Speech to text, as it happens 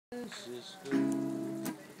Francisco.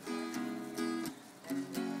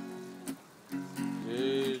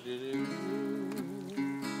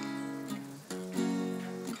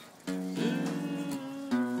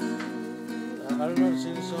 I don't know how to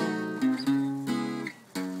sing the song.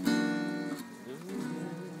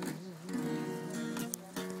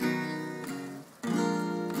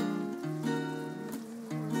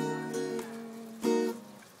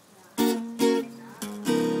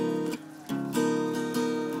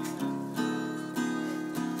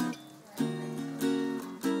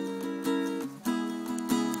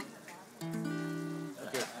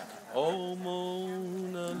 Oh,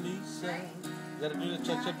 Mona Lisa. You gotta do the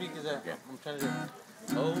cha-cha beat because I'm trying to do it.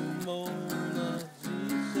 Oh, Mona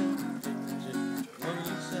Lisa. Mona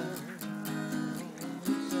Lisa.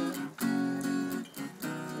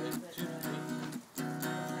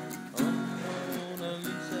 Oh, Mona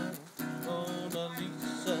Lisa. Mona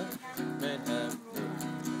Lisa. Man,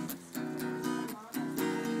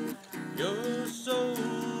 you're so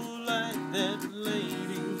like that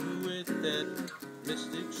lady with that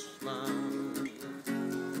mystic smile.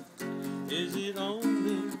 Is it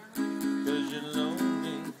only 'cause you're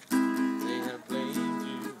lonely they have blamed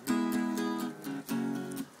you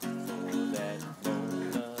for that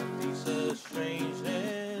Mona Lisa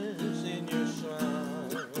strangeness in your smile?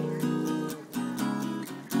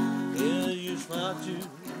 Yeah, you smile to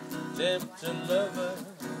tempt a lover,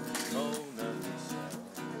 Mona Lisa.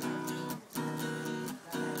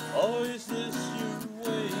 Oh, is this your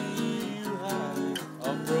way you hide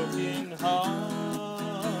a broken heart?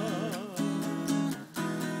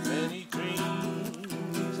 Many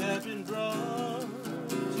dreams have been brought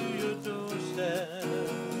to your doorstep.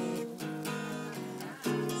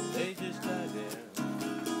 They just lie there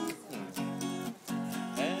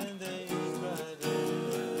and they cry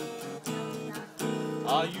there.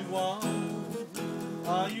 Are you one?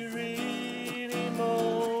 Are you really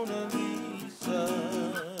Mona Lisa?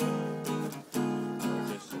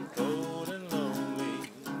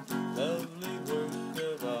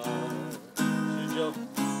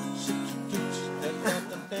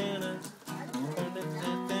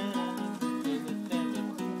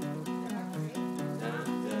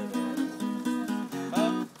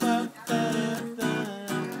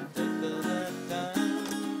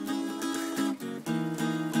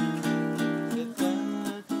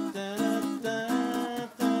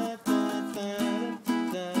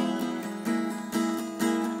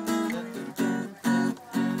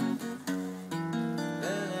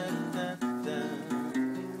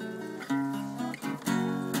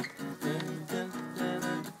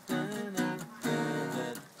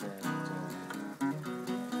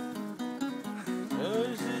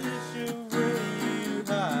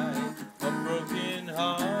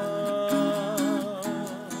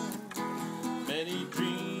 Many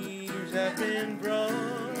dreams have been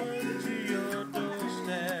brought to your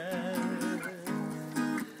doorstep.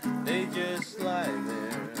 They just lie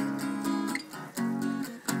there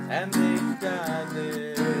and they die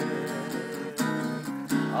there.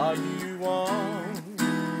 Are you one?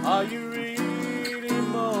 Are you really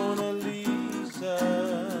Mona Lisa?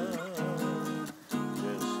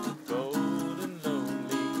 Just a cold and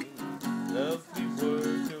lonely, lovely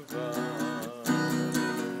work of art.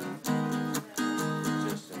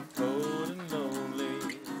 Just a cold and lonely,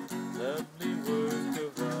 lovely work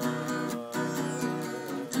of art.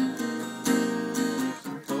 Just a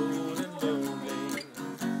cold and lonely,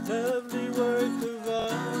 lovely work of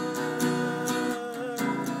art.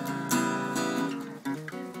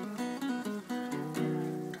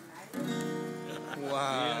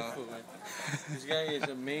 Wow. This guy is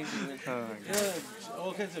amazing.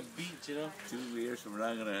 All kinds of beats, you know. 2 years from now,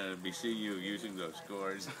 I'm going to be seeing you using those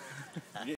chords.